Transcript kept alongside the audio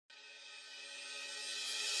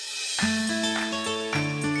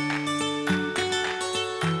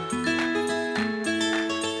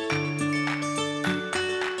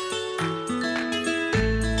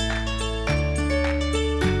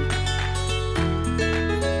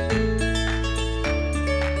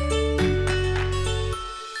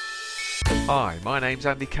Hi, my name's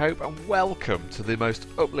Andy Cope and welcome to the most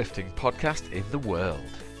uplifting podcast in the world.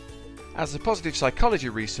 As a positive psychology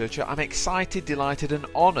researcher, I'm excited, delighted and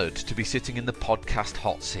honoured to be sitting in the podcast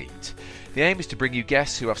hot seat. The aim is to bring you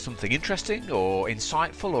guests who have something interesting or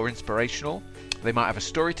insightful or inspirational. They might have a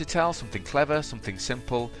story to tell, something clever, something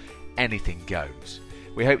simple, anything goes.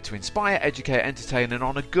 We hope to inspire, educate, entertain and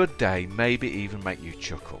on a good day, maybe even make you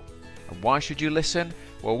chuckle. And why should you listen?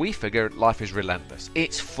 Well, we figure life is relentless.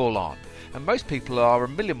 It's full on. And most people are a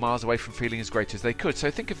million miles away from feeling as great as they could. So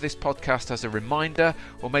think of this podcast as a reminder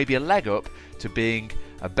or maybe a leg up to being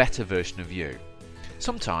a better version of you.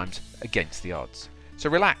 Sometimes against the odds. So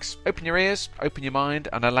relax, open your ears, open your mind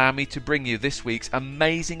and allow me to bring you this week's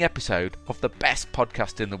amazing episode of the best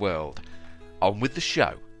podcast in the world. On with the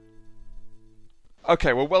show.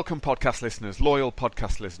 Okay, well, welcome podcast listeners, loyal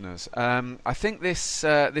podcast listeners. I think this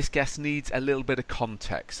guest needs a little bit of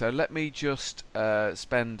context, so let me just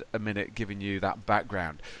spend a minute giving you that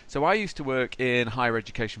background. So I used to work in higher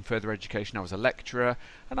education, further education. I was a lecturer,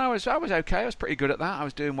 and I was okay. I was pretty good at that. I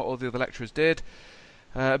was doing what all the other lecturers did,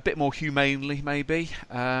 a bit more humanely maybe,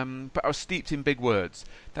 but I was steeped in big words.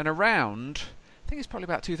 Then around, I think it's probably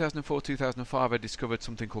about 2004, 2005, I discovered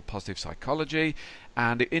something called positive psychology,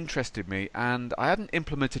 and it interested me, and I hadn't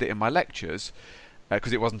implemented it in my lectures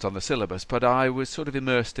because it wasn't on the syllabus, but I was sort of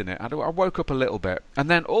immersed in it. I woke up a little bit, and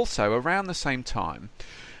then also around the same time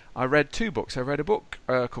I read two books. I read a book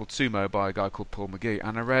called Sumo by a guy called Paul McGee,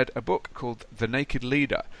 and I read a book called The Naked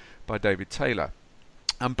Leader by David Taylor.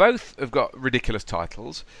 And both have got ridiculous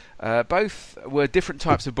titles. Both were different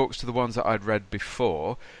types of books to the ones that I'd read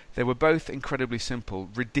before. They were both incredibly simple,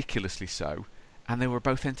 ridiculously so, and they were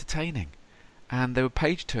both entertaining. And they were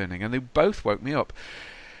page-turning, and they both woke me up.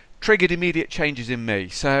 Triggered immediate changes in me.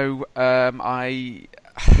 So I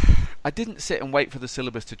didn't sit and wait for the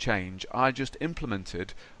syllabus to change. I just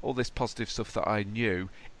implemented all this positive stuff that I knew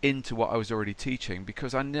into what I was already teaching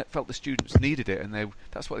because I felt the students needed it, and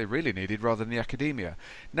that's what they really needed rather than the academia.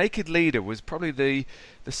 Naked Leader was probably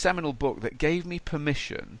the seminal book that gave me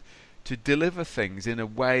permission to deliver things in a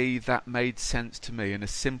way that made sense to me, in a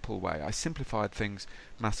simple way. I simplified things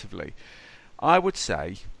massively. I would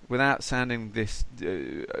say, without sounding this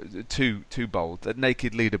too bold, that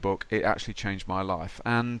Naked Leader book, it actually changed my life.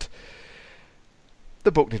 And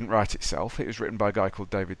the book didn't write itself. It was written by a guy called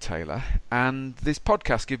David Taylor. And this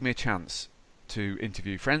podcast gave me a chance to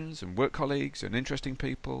interview friends and work colleagues and interesting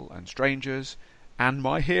people and strangers and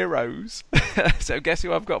my heroes. So guess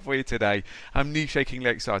who I've got for you today? I'm knee-shakingly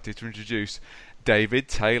excited to introduce David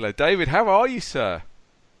Taylor. David, how are you, sir?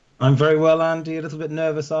 I'm very well, Andy. A little bit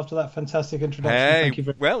nervous after that fantastic introduction. Hey, thank you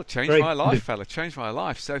very well, changed my life, fella. Changed my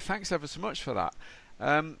life. So thanks ever so much for that.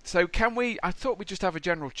 So I thought we'd just have a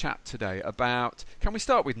general chat today about, can we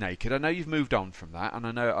start with Naked? I know you've moved on from that, and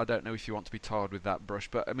I don't know if you want to be tarred with that brush,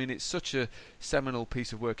 but I mean, it's such a seminal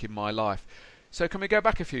piece of work in my life. So can we go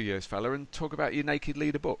back a few years, fella, and talk about your Naked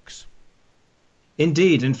Leader books?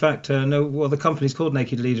 Indeed. In fact, the company's called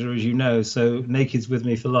Naked Leader, as you know, so Naked's with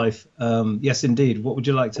me for life. Yes, indeed. What would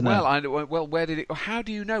you like to know? Well, how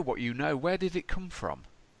do you know what you know? Where did it come from?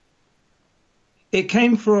 It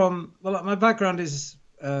came from, well, my background is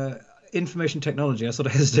information technology. I sort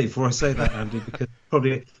of hesitate before I say that, Andy, because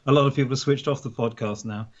probably a lot of people have switched off the podcast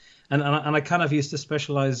now. And I kind of used to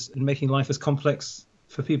specialize in making life as complex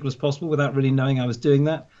for people as possible without really knowing I was doing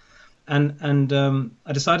that. And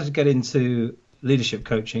I decided to get into leadership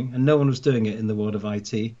coaching, and no one was doing it in the world of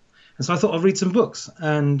IT. And so I thought I'll read some books.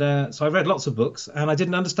 And so I read lots of books, and I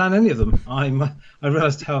didn't understand any of them. I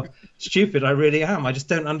realized how stupid I really am. I just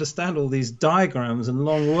don't understand all these diagrams and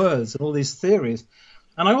long words and all these theories.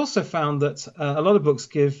 And I also found that a lot of books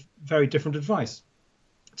give very different advice.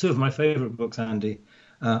 Two of my favorite books, Andy,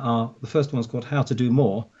 are, the first one's called How to Do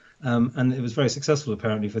More, and it was very successful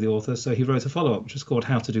apparently for the author. So he wrote a follow-up, which was called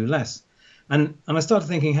How to Do Less. And I started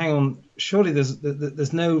thinking, hang on, surely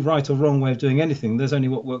there's no right or wrong way of doing anything. There's only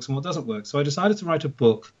what works and what doesn't work. So I decided to write a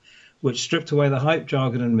book which stripped away the hype,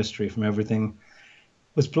 jargon and mystery from everything,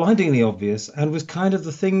 was blindingly obvious, and was kind of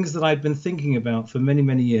the things that I'd been thinking about for many,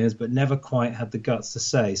 many years, but never quite had the guts to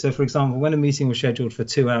say. So, for example, when a meeting was scheduled for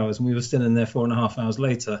 2 hours and we were still in there 4.5 hours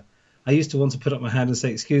later, I used to want to put up my hand and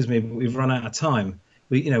say, excuse me, but we've run out of time.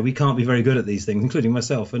 We can't be very good at these things, including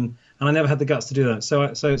myself, and I never had the guts to do that. So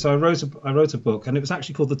I wrote a book, and it was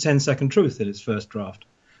actually called The 10-Second Truth in its first draft.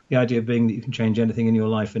 The idea being that you can change anything in your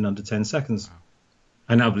life in under 10 seconds.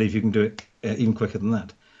 I now believe you can do it even quicker than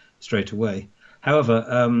that, straight away.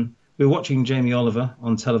 However, we were watching Jamie Oliver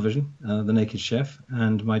on television, The Naked Chef,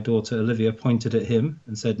 and my daughter Olivia pointed at him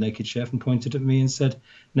and said Naked Chef, and pointed at me and said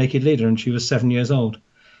Naked Leader, and she was 7 years old.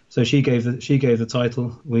 So she gave the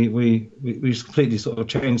title. We just completely sort of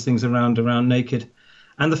changed things around Naked.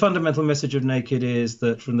 And the fundamental message of Naked is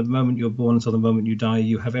that from the moment you're born until the moment you die,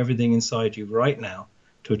 you have everything inside you right now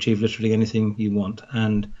to achieve literally anything you want.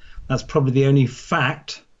 And that's probably the only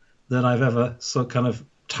fact that I've ever kind of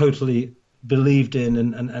totally believed in,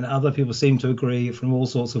 and other people seem to agree from all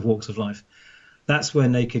sorts of walks of life. That's where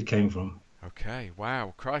Naked came from. Okay,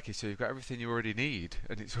 wow, crikey! So you've got everything you already need,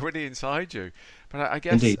 and it's already inside you. But I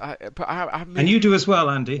guess, Indeed. I mean, and you do as well,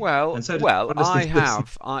 Andy. Well, and so I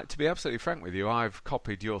have. To be absolutely frank with you, I've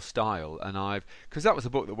copied your style, and because that was the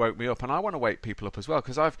book that woke me up, and I want to wake people up as well,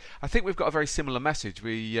 because I think we've got a very similar message. I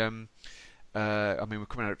mean, we're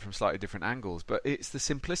coming at it from slightly different angles, but it's the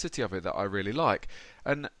simplicity of it that I really like,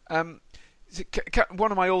 and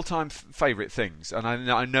one of my all-time favourite things, and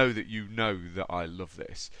I know that you know that I love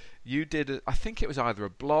this. You did, I think it was either a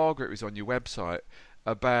blog or it was on your website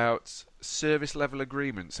about service level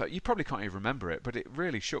agreements. You probably can't even remember it, but it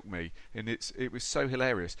really shook me, and it was so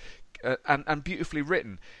hilarious and beautifully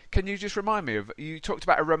written. Can you just remind me of? You talked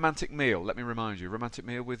about a romantic meal. Let me remind you, romantic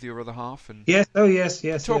meal with your other half. And yes,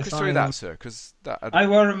 yes. Talk us through that, sir, because I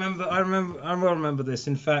well remember this.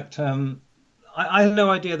 In fact, I had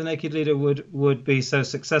no idea the Naked Leader would be so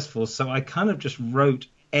successful, so I kind of just wrote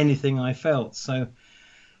anything I felt. So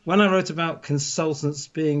when I wrote about consultants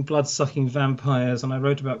being blood-sucking vampires, and I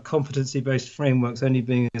wrote about competency-based frameworks only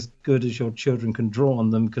being as good as your children can draw on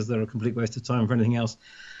them because they're a complete waste of time for anything else,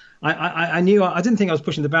 I knew I didn't think I was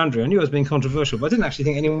pushing the boundary. I knew I was being controversial, but I didn't actually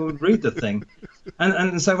think anyone would read the thing.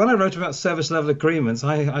 And so when I wrote about service-level agreements,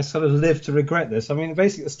 I sort of lived to regret this. I mean,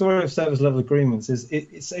 basically, the story of service-level agreements is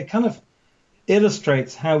it kind of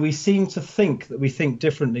illustrates how we seem to think that we think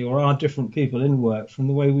differently or are different people in work from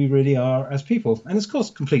the way we really are as people. And it's, of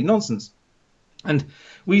course, complete nonsense. And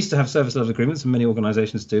we used to have service level agreements, and many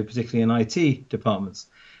organizations do, particularly in IT departments.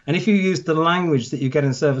 And if you use the language that you get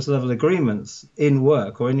in service level agreements in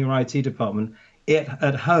work or in your IT department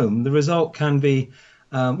at home, the result can be,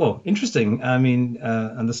 interesting. I mean,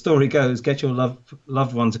 and the story goes, get your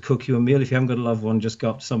loved one to cook you a meal. If you haven't got a loved one, just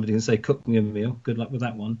go up to somebody and say, cook me a meal. Good luck with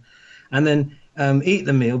that one. And then eat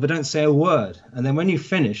the meal, but don't say a word. And then when you've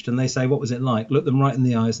finished and they say, what was it like? Look them right in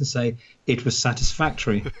the eyes and say, it was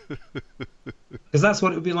satisfactory. Because that's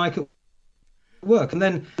what it would be like at work. And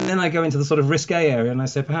then I go into the sort of risque area and I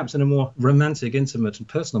say, perhaps in a more romantic, intimate and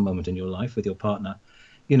personal moment in your life with your partner,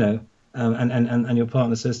 and your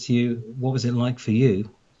partner says to you, what was it like for you?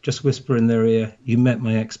 Just whisper in their ear, you met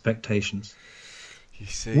my expectations. You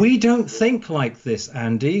see. We don't think like this,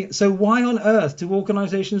 Andy. So why on earth do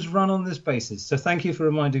organizations run on this basis? So thank you for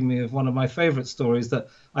reminding me of one of my favorite stories that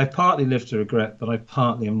I partly live to regret, but I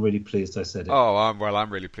partly am really pleased I said it. Oh,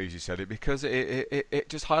 I'm really pleased you said it, because it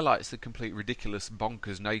just highlights the complete ridiculous,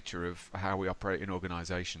 bonkers nature of how we operate in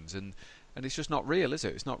organizations, and it's just not real, is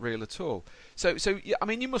it? It's not real at all. So I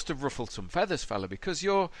mean, you must have ruffled some feathers, fella, because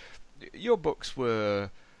your books were,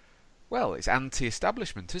 well, it's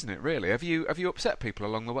anti-establishment, isn't it, really? Have you upset people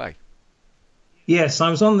along the way? Yes, I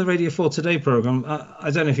was on the Radio 4 Today programme. I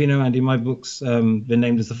don't know if you know, Andy, my book's been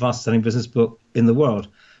named as the fastest-selling business book in the world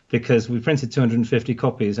because we printed 250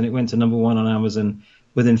 copies and it went to number one on Amazon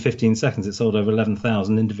within 15 seconds. It sold over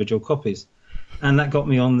 11,000 individual copies. And that got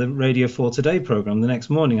me on the Radio 4 Today programme the next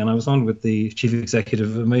morning, and I was on with the chief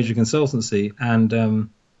executive of a major consultancy. And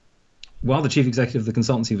while the chief executive of the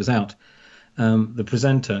consultancy was out, the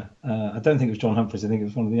presenter, I don't think it was John Humphreys, I think it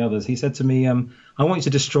was one of the others, he said to me, I want you to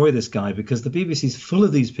destroy this guy because the BBC's full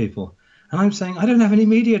of these people. And I'm saying, I don't have any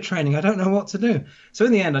media training, I don't know what to do. So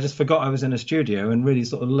in the end, I just forgot I was in a studio and really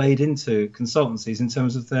sort of laid into consultancies in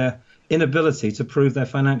terms of their inability to prove their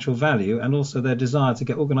financial value and also their desire to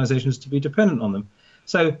get organizations to be dependent on them.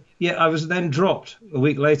 So, yeah, I was then dropped a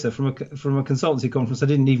week later from a consultancy conference I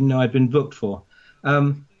didn't even know I'd been booked for.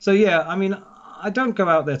 So, yeah, I mean, I don't go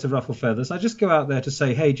out there to ruffle feathers. I just go out there to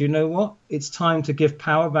say, hey, do you know what? It's time to give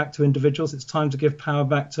power back to individuals. It's time to give power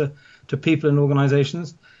back to people and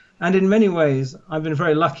organizations. And in many ways, I've been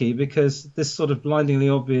very lucky because this sort of blindingly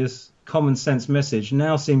obvious common sense message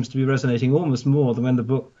now seems to be resonating almost more than when the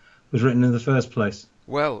book was written in the first place.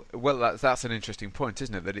 Well, that's an interesting point,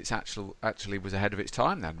 isn't it? That it's actually was ahead of its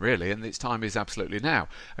time then, really, and its time is absolutely now.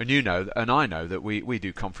 And you know, and I know that we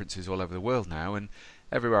do conferences all over the world now, and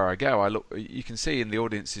everywhere I go, I look. You can see in the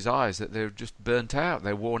audience's eyes that they're just burnt out,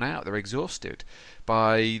 they're worn out, they're exhausted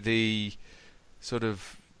by the sort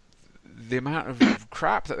of the amount of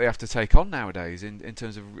crap that they have to take on nowadays in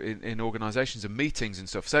terms of in organisations and meetings and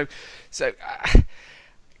stuff. So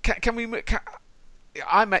can we?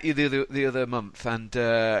 I met you the other month, and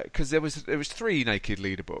because there was 3 Naked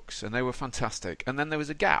Leader books, and they were fantastic, and then there was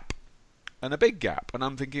a gap, and a big gap, and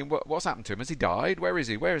I'm thinking, what's happened to him? Has he died? Where is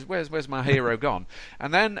he? Where's my hero gone?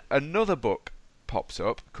 And then another book pops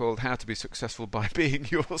up called How to Be Successful by Being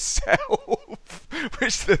Yourself,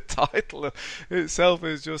 which the title itself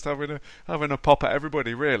is just having a pop at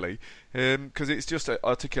everybody, really, because it just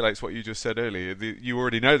articulates what you just said earlier. You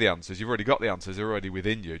already know the answers. You've already got the answers. They're already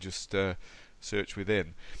within you. Just search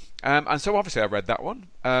within. And so obviously I read that one.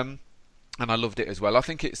 And I loved it as well. I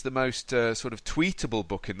think it's the most sort of tweetable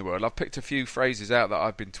book in the world. I've picked a few phrases out that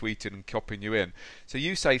I've been tweeting and copying you in. So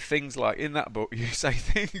you say things like, in that book, you say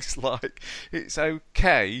things like, it's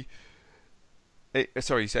okay.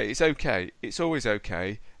 You say it's okay. It's always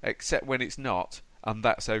okay, except when it's not, and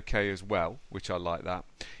that's okay as well, which I like that.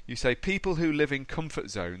 You say people who live in comfort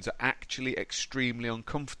zones are actually extremely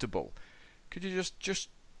uncomfortable. Could you just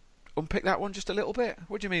unpick that one just a little bit?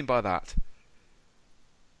 What do you mean by that?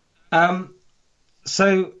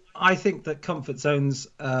 So I think that comfort zones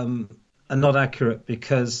are not accurate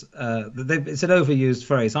because it's an overused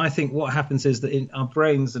phrase. I think what happens is that in our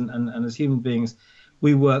brains and as human beings,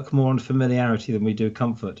 we work more on familiarity than we do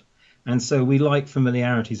comfort. And so we like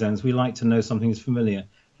familiarity zones. We like to know something is familiar.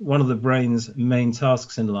 One of the brain's main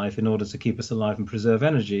tasks in life, in order to keep us alive and preserve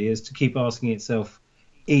energy, is to keep asking itself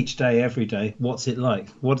each day, every day, what's it like?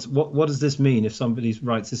 What does this mean if somebody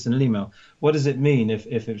writes this in an email? What does it mean if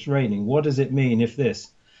it's raining? What does it mean if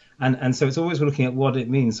this? And so it's always looking at what it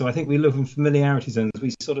means. So I think we live in familiarity zones.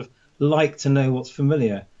 We sort of like to know what's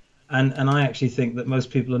familiar. And I actually think that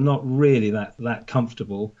most people are not really that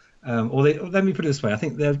comfortable. Let me put it this way. I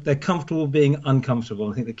think they're comfortable being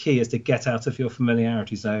uncomfortable. I think the key is to get out of your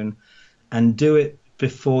familiarity zone and do it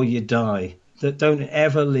before you die. That don't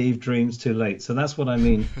ever leave dreams too late. So that's what I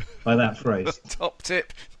mean by that phrase. Top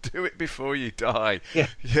tip: do it before you die.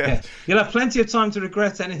 Yeah. You'll have plenty of time to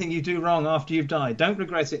regret anything you do wrong after you've died. Don't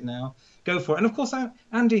regret it now. Go for it. And of course,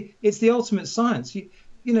 Andy, it's the ultimate science. You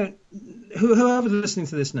know, whoever's listening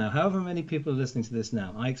to this now, however many people are listening to this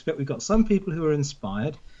now, I expect we've got some people who are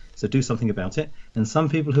inspired, so do something about it, and some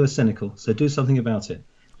people who are cynical, so do something about it.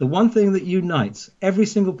 The one thing that unites every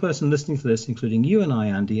single person listening to this, including you and I,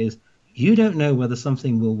 Andy, is you don't know whether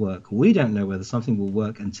something will work. We don't know whether something will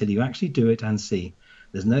work until you actually do it and see.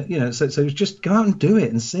 There's no, so just go out and do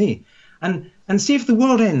it and see. And see if the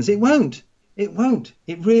world ends. It won't. It won't.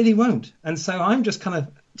 It really won't. And so I'm just kind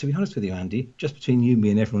of, to be honest with you, Andy, just between you,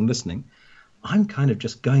 me, and everyone listening, I'm kind of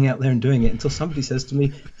just going out there and doing it until somebody says to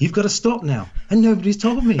me, you've got to stop now. And nobody's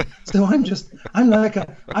told me. So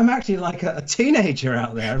I'm actually like a teenager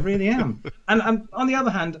out there. I really am. And on the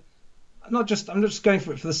other hand, I'm not just going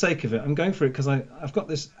for it for the sake of it. I'm going for it because I've got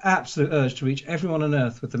this absolute urge to reach everyone on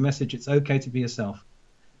earth with the message, it's okay to be yourself.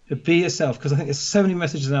 Be yourself, because I think there's so many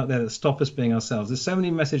messages out there that stop us being ourselves. There's so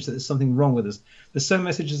many messages that there's something wrong with us. There's so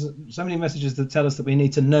many messages that tell us that we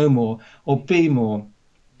need to know more or be more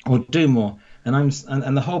or do more.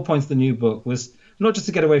 And the whole point of the new book was not just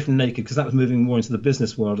to get away from naked, because that was moving more into the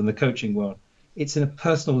business world and the coaching world. It's in a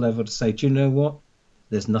personal level to say, do you know what?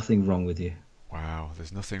 There's nothing wrong with you. Wow,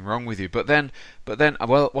 there's nothing wrong with you. But then, I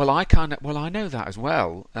know that as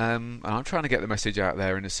well. And I'm trying to get the message out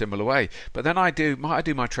there in a similar way. But then I do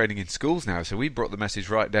my training in schools now. So we brought the message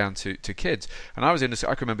right down to kids. And I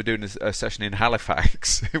can remember doing a session in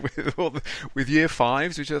Halifax with year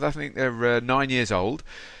fives, which I think they're 9 years old.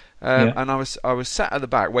 And I was sat at the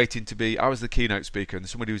back waiting to be. I was the keynote speaker, and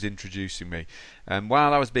somebody was introducing me. And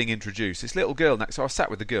while I was being introduced, this little girl so I was sat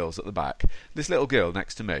with the girls at the back. This little girl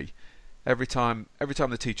next to me. Every time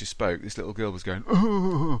the teacher spoke, this little girl was going,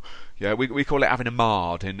 oh, yeah. We call it having a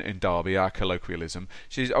mard in Derby, our colloquialism.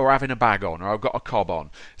 Or having a bag on, or I've got a cob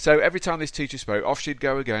on. So every time this teacher spoke, off she'd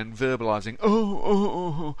go again, verbalising,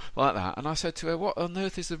 oh, like that. And I said to her, what on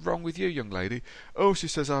earth is wrong with you, young lady? Oh, she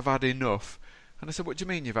says, I've had enough. And I said, what do you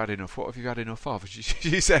mean you've had enough? What have you had enough of?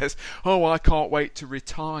 She says, oh, I can't wait to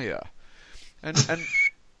retire. And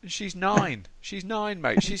she's 9. She's 9,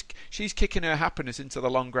 mate. She's kicking her happiness into the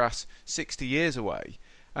long grass 60 years away.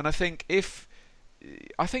 And I think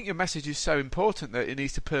your message is so important that it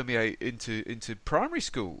needs to permeate into primary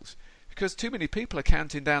schools, because too many people are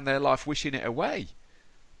counting down their life, wishing it away.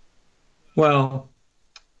 Well,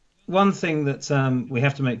 one thing that we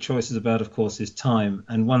have to make choices about, of course, is time.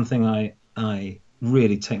 And one thing I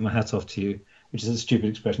really take my hat off to you, which is a stupid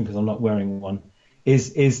expression because I'm not wearing one,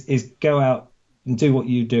 is go out and do what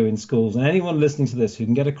you do in schools. And anyone listening to this who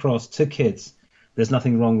can get across to kids, there's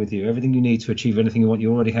nothing wrong with you. Everything you need to achieve anything you want,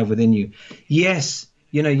 you already have within you. Yes,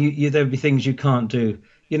 there'll be things you can't do.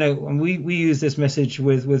 And we use this message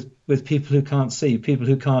with people who can't see, people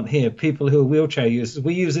who can't hear, people who are wheelchair users.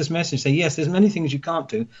 We use this message, say, yes, there's many things you can't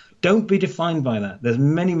do. Don't be defined by that. There's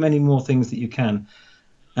many, many more things that you can.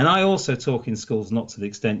 And I also talk in schools, not to the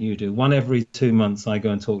extent you do. One every 2 months, I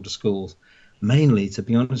go and talk to schools. Mainly, to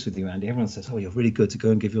be honest with you, Andy, everyone says, oh, you're really good to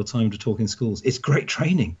go and give your time to talk in schools. It's great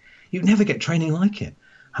training. You never get training like it.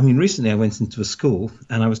 I mean, recently I went into a school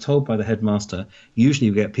and I was told by the headmaster, usually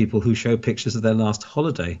you get people who show pictures of their last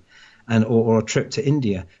holiday or a trip to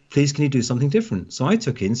India. Please, can you do something different? So I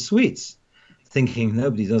took in sweets, thinking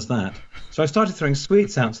nobody does that. So I started throwing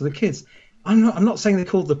sweets out to the kids. I'm not saying they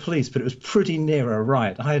called the police, but it was pretty near a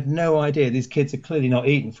riot. I had no idea. These kids had clearly not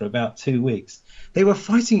eaten for about 2 weeks. They were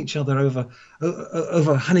fighting each other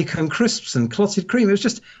over honeycomb crisps and clotted cream. It was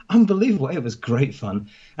just unbelievable. It was great fun.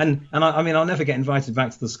 And I mean, I'll never get invited back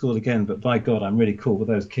to the school again, but by God, I'm really cool with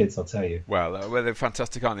those kids, I'll tell you. Well, they're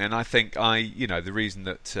fantastic, aren't they? And I think the reason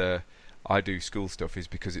that I do school stuff is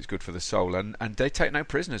because it's good for the soul, and they take no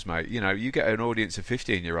prisoners, mate. You get an audience of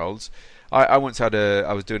 15-year-olds. I once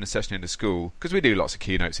I was doing a session in a school, because we do lots of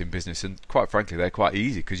keynotes in business, and quite frankly they're quite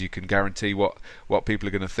easy because you can guarantee what people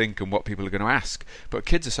are going to think and what people are going to ask. But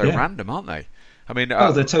kids are so random, aren't they? I mean,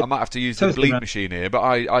 I might have to use the bleep machine here, but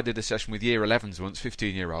I did a session with year 11s once,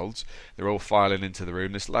 15-year-olds. They're all filing into the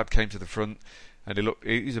room. This lad came to the front, and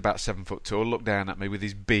he's about 7 foot tall, looked down at me with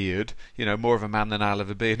his beard, more of a man than I'll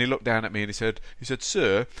ever be, and he looked down at me and he said,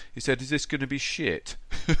 sir, is this going to be shit?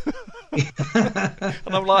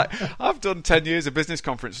 And I'm like, I've done 10 years of business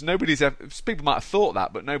conference. People might have thought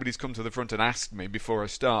that, but nobody's come to the front and asked me before I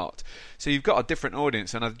start. So you've got a different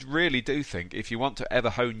audience, and I really do think if you want to ever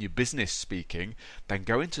hone your business speaking, then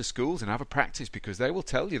go into schools and have a practice, because they will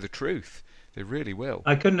tell you the truth. They really will.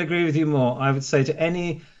 I couldn't agree with you more. I would say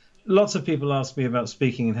to lots of people ask me about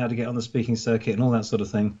speaking and how to get on the speaking circuit and all that sort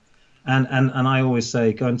of thing. And I always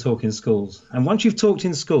say, go and talk in schools. And once you've talked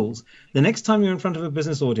in schools, the next time you're in front of a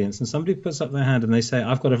business audience and somebody puts up their hand and they say,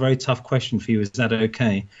 I've got a very tough question for you, is that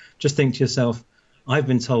okay? Just think to yourself, I've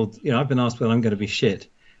been told, I've been asked whether I'm going to be shit.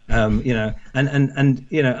 I mean,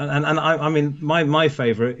 my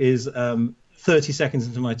favorite is 30 seconds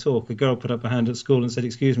into my talk, a girl put up her hand at school and said,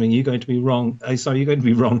 excuse me, are you going to be wrong? Sorry, you're going to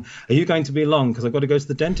be wrong. Are you going to be long? Because I've got to go to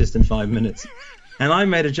the dentist in 5 minutes. And I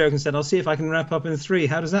made a joke and said, I'll see if I can wrap up in 3.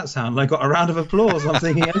 How does that sound? And I got a round of applause. I'm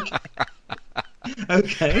thinking,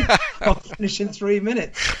 okay, I'll finish in 3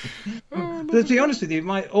 minutes. But to be honest with you,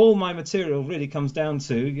 all my material really comes down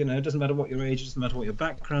to, it doesn't matter what your age, it doesn't matter what your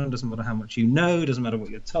background, doesn't matter how much you know, doesn't matter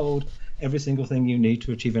what you're told. Every single thing you need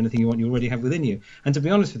to achieve anything you want, you already have within you. And to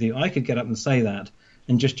be honest with you, I could get up and say that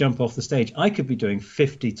and just jump off the stage. I could be doing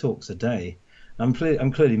 50 talks a day. I'm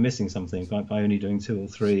clearly missing something by only doing 2 or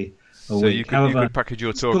 3 a week. You could package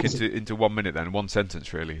your talk into 1 minute then, 1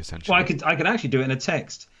 sentence really, essentially. Well, I could actually do it in a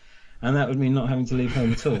text, and that would mean not having to leave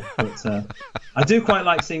home at all. But I do quite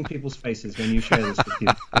like seeing people's faces when you share this with you.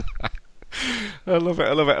 I love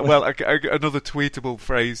it. Well, another tweetable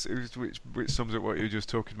phrase which sums up what you were just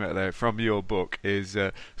talking about there from your book is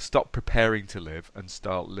stop preparing to live and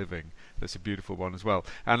start living. That's a beautiful one as well.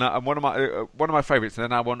 And one of my favourites. And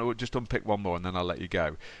then I want to just unpick one more, and then I'll let you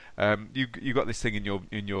go. You got this thing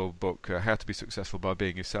in your book, How to Be Successful by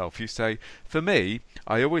Being Yourself. You say, for me,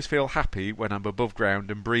 I always feel happy when I'm above ground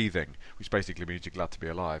and breathing, which basically means you're glad to be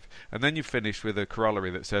alive. And then you finish with a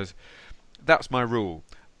corollary that says, that's my rule.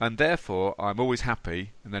 And therefore, I'm always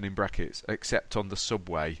happy, and then in brackets, except on the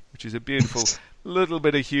subway, which is a beautiful little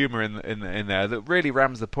bit of humour in there that really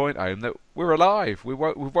rams the point home that we're alive. We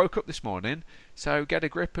woke up this morning, so get a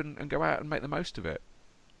grip and go out and make the most of it.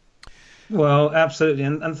 Well, absolutely,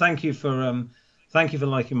 and thank you for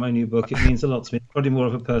liking my new book. It means a lot to me. Probably more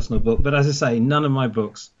of a personal book, but as I say, none of my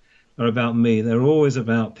books are about me. They're always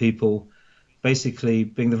about people basically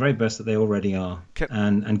being the very best that they already are,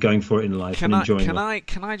 and going for it in life and enjoying it.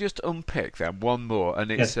 Can I just unpick then one more?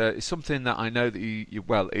 And it's it's something that I know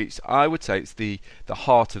that I would say it's the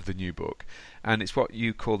heart of the new book, and it's what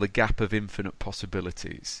you call the gap of infinite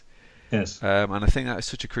possibilities. Yes. And I think that is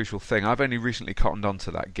such a crucial thing. I've only recently cottoned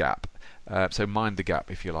onto that gap, so mind the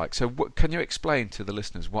gap if you like. So can you explain to the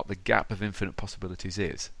listeners what the gap of infinite possibilities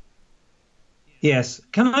is? Yes.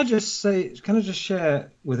 Can I just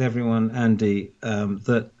share with everyone, Andy,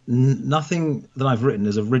 that nothing that I've written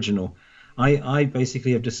is original. I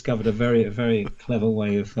basically have discovered a very, very clever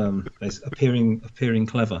way of appearing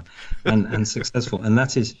clever and successful, and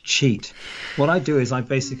that is cheat. What I do is I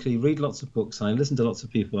basically read lots of books, and I listen to lots of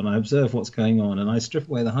people, and I observe what's going on, and I strip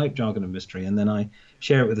away the hype, jargon, and mystery, and then I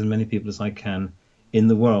share it with as many people as I can in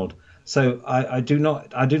the world. So I do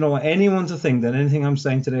not want anyone to think that anything I'm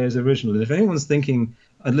saying today is original. If anyone's thinking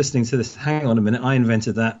and listening to this, hang on a minute, I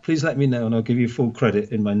invented that, please let me know and I'll give you full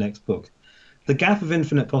credit in my next book. The gap of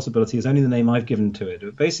infinite possibility is only the name I've given to it.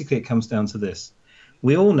 But basically, it comes down to this.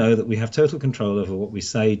 We all know that we have total control over what we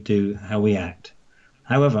say, do, how we act.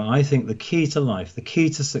 However, I think the key to life, the key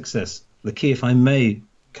to success, the key, if I may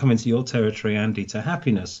come into your territory, Andy, to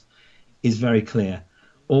happiness is very clear.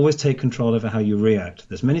 Always take control over how you react.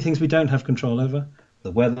 There's many things we don't have control over.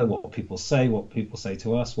 The weather, what people say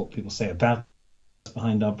to us, what people say about us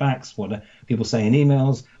behind our backs, what people say in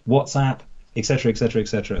emails, WhatsApp, etc., etc.,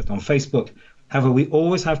 etc., on Facebook. However, we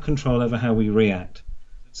always have control over how we react.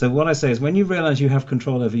 So what I say is when you realize you have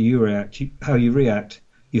control over how you react,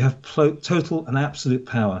 you have total and absolute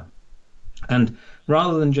power. And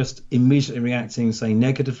rather than just immediately reacting, say,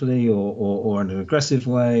 negatively or in an aggressive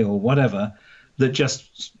way or whatever, that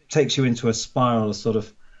just takes you into a spiral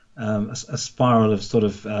of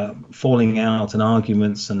falling out and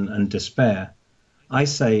arguments and despair, I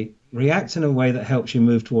say react in a way that helps you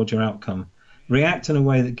move towards your outcome. React in a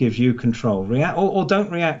way that gives you control. React or don't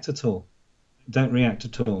react at all. Don't react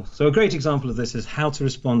at all. So a great example of this is how to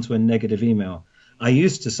respond to a negative email. I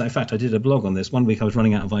used to say, in fact, I did a blog on this. One week I was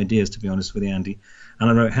running out of ideas, to be honest with you, Andy, and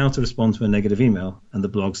I wrote how to respond to a negative email, and the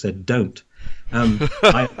blog said don't.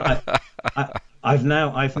 I've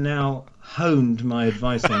now honed my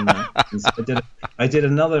advice on that. And so I did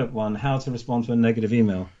another one, how to respond to a negative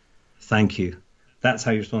email. Thank you. That's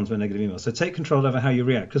how you respond to a negative email. So take control over how you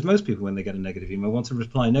react, because most people, when they get a negative email, want to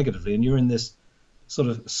reply negatively, and you're in this sort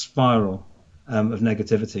of spiral of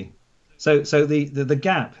negativity. So the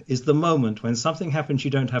gap is the moment when something happens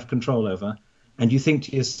you don't have control over, and you think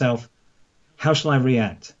to yourself, how shall I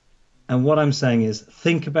react? And what I'm saying is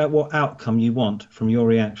think about what outcome you want from your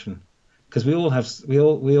reaction. Because we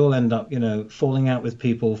all end up, falling out with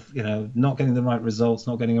people, not getting the right results,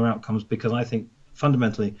 not getting our outcomes, because I think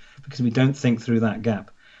fundamentally because we don't think through that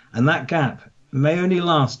gap. And that gap may only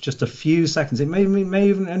last just a few seconds. It may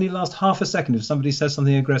even only last half a second if somebody says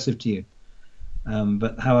something aggressive to you.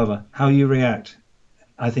 But however, how you react,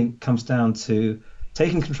 I think, comes down to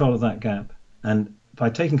taking control of that gap. And by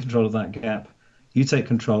taking control of that gap, you take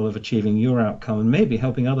control of achieving your outcome and maybe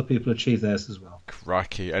helping other people achieve theirs as well.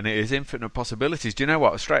 Crikey, and it is infinite possibilities. Do you know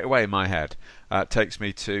what? Straight away in my head, takes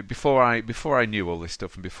me to before I knew all this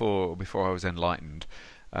stuff and before I was enlightened.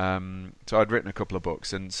 So I'd written a couple of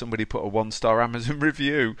books, and somebody put a 1-star Amazon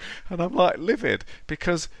review, and I'm like livid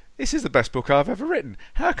because this is the best book I've ever written.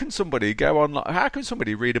 How can somebody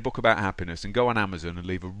read a book about happiness and go on Amazon and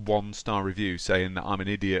leave a 1-star review saying that I'm an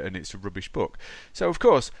idiot and it's a rubbish book? So of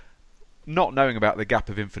course, not knowing about the gap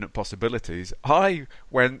of infinite possibilities, I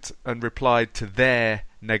went and replied to their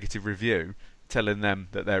negative review, telling them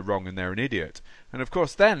that they're wrong and they're an idiot. And of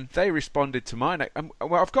course then they responded to mine.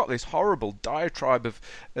 Well, I've got this horrible diatribe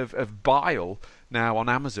of bile now on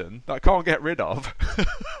Amazon that I can't get rid of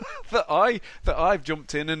that I've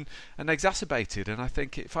jumped in and exacerbated. And I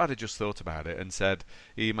think if I'd have just thought about it and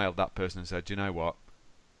emailed that person and said, you know what,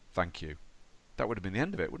 thank you, that would have been the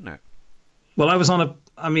end of it, wouldn't it? Well, I've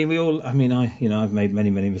made many,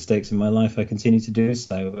 many mistakes in my life. I continue to do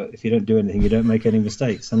so. But if you don't do anything, you don't make any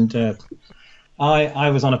mistakes. And I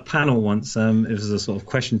was on a panel once. It was a sort of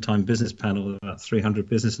question time business panel with about 300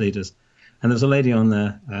 business leaders. And there was a lady on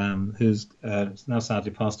there who's now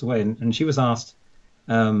sadly passed away. And she was asked,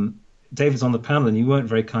 David's on the panel and you weren't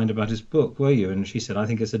very kind about his book, were you? And she said, I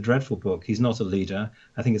think it's a dreadful book. He's not a leader.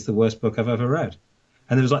 I think it's the worst book I've ever read.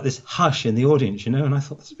 And there was like this hush in the audience, and I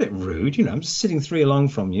thought, that's a bit rude, I'm just sitting 3 along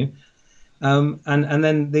from you. So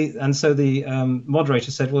the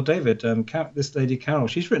moderator said, well, David, this lady Carol,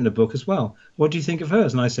 she's written a book as well. What do you think of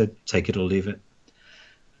hers? And I said, take it or leave it.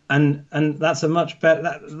 And that's a much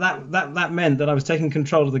better, that meant that I was taking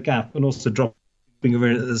control of the gap and also dropping her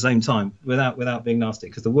in at the same time without being nasty.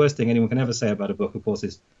 Because the worst thing anyone can ever say about a book, of course,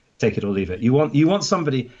 is take it or leave it. You want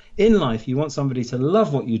somebody in life, you want somebody to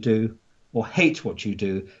love what you do or hate what you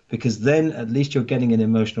do, because then at least you're getting an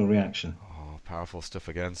emotional reaction. Oh, powerful stuff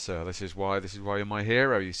again, sir. This is why you're my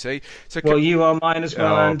hero, you see. So well, you are mine as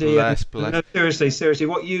well, Andy. Bless. No, seriously,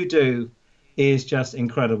 what you do is just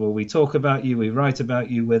incredible. We talk about you, we write about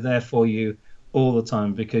you, we're there for you all the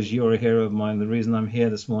time because you're a hero of mine. The reason I'm here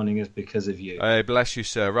this morning is because of you. Hey, bless you,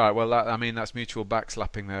 sir. Right, well, that's mutual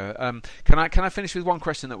backslapping there. Can I finish with one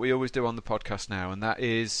question that we always do on the podcast now, and that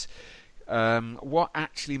is, what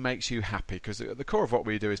actually makes you happy? Because at the core of what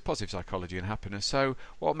we do is positive psychology and happiness. So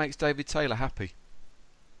what makes David Taylor happy?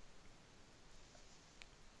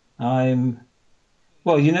 My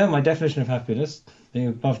definition of happiness, being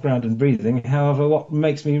above ground and breathing. However, what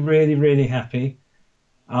makes me really, really happy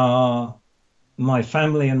are my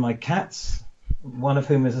family and my cats, one of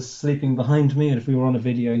whom is sleeping behind me, and if we were on a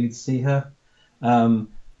video you'd see her.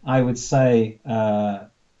 I would say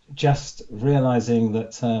just realizing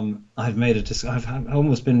that I've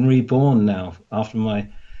almost been reborn now after my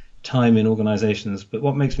time in organisations, but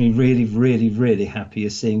what makes me really, really, really happy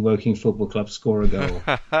is seeing Woking Football Club score a goal.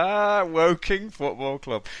 Woking Football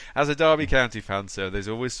Club. As a Derby County fan, sir, there's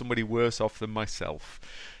always somebody worse off than myself,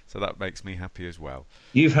 so that makes me happy as well.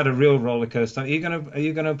 You've had a real roller coaster. Are you going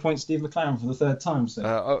to appoint Steve McClaren for the third time,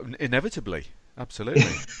 sir? Inevitably. Absolutely.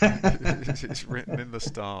 It's written in the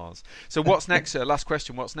stars. So what's next, sir? Last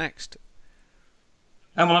question. What's next?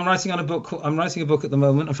 Well, I'm writing a book at the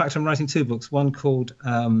moment. In fact, I'm writing two books. One called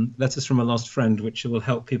Letters from a Lost Friend, which will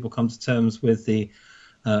help people come to terms with the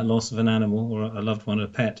loss of an animal or a loved one, a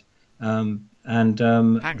pet. Stop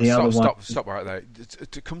right there.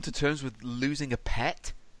 To come to terms with losing a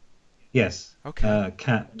pet? Yes. Okay.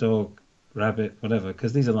 Cat, dog, rabbit, whatever.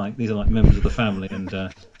 Because these are like members of the family,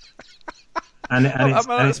 and.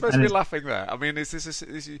 I'm supposed to be laughing there. I mean, is this?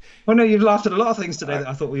 Well, no, you've laughed at a lot of things today that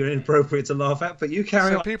I thought were inappropriate to laugh at, but you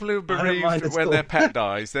carry on. So people who are bereaved when their pet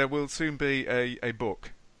dies, there will soon be a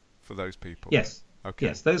book for those people. Yes. Okay.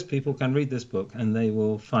 Yes, those people can read this book and they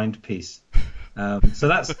will find peace. So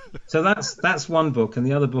that's one book, and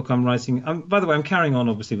the other book I'm writing. By the way, I'm carrying on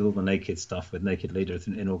obviously with all the naked stuff, with naked leaders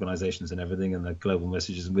in organisations and everything, and the global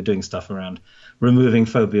messages, and we're doing stuff around removing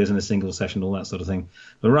phobias in a single session, all that sort of thing.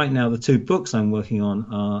 But right now, the two books I'm working on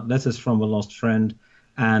are Letters from a Lost Friend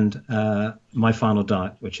and My Final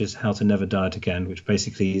Diet, which is How to Never Diet Again, which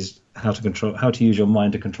basically is how to use your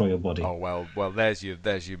mind to control your body. Oh well, there's your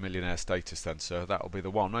millionaire status then, sir. That'll be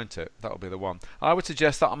the one, won't it? That'll be the one. I would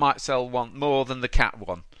suggest that I might sell one more than the cat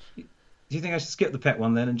one. Do you think I should skip the pet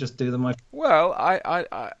one then and just do the Well,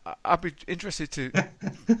 I'd be interested to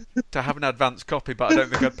have an advance copy, but I don't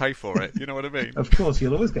think I'd pay for it. You know what I mean? Of course,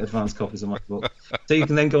 you'll always get advance copies of my book. So you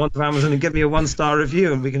can then go onto Amazon and give me a 1-star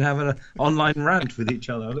review, and we can have an online rant with each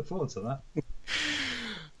other. I look forward to that.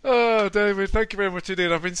 Oh, David, thank you very much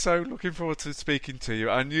indeed. I've been so looking forward to speaking to you.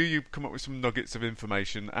 I knew you'd come up with some nuggets of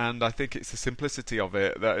information, and I think it's the simplicity of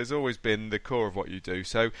it that has always been the core of what you do.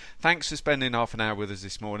 So thanks for spending half an hour with us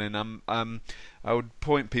this morning. I would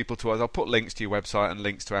point people to us. I'll put links to your website and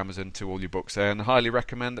links to Amazon to all your books there, and highly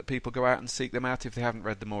recommend that people go out and seek them out if they haven't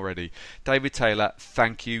read them already. David Taylor,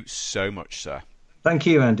 thank you so much, sir. Thank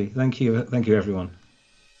you, Andy. Thank you, everyone.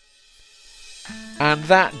 And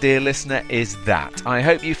that, dear listener, is that. I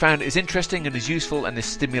hope you found it as interesting and as useful and as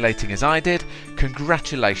stimulating as I did.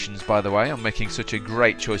 Congratulations, by the way, on making such a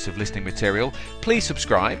great choice of listening material. Please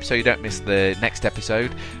subscribe so you don't miss the next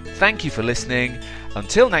episode. Thank you for listening.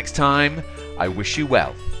 Until next time, I wish you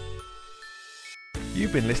well.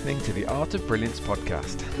 You've been listening to the Art of Brilliance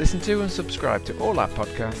podcast. Listen to and subscribe to all our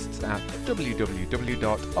podcasts at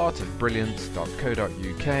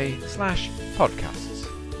www.artofbrilliance.co.uk/podcasts.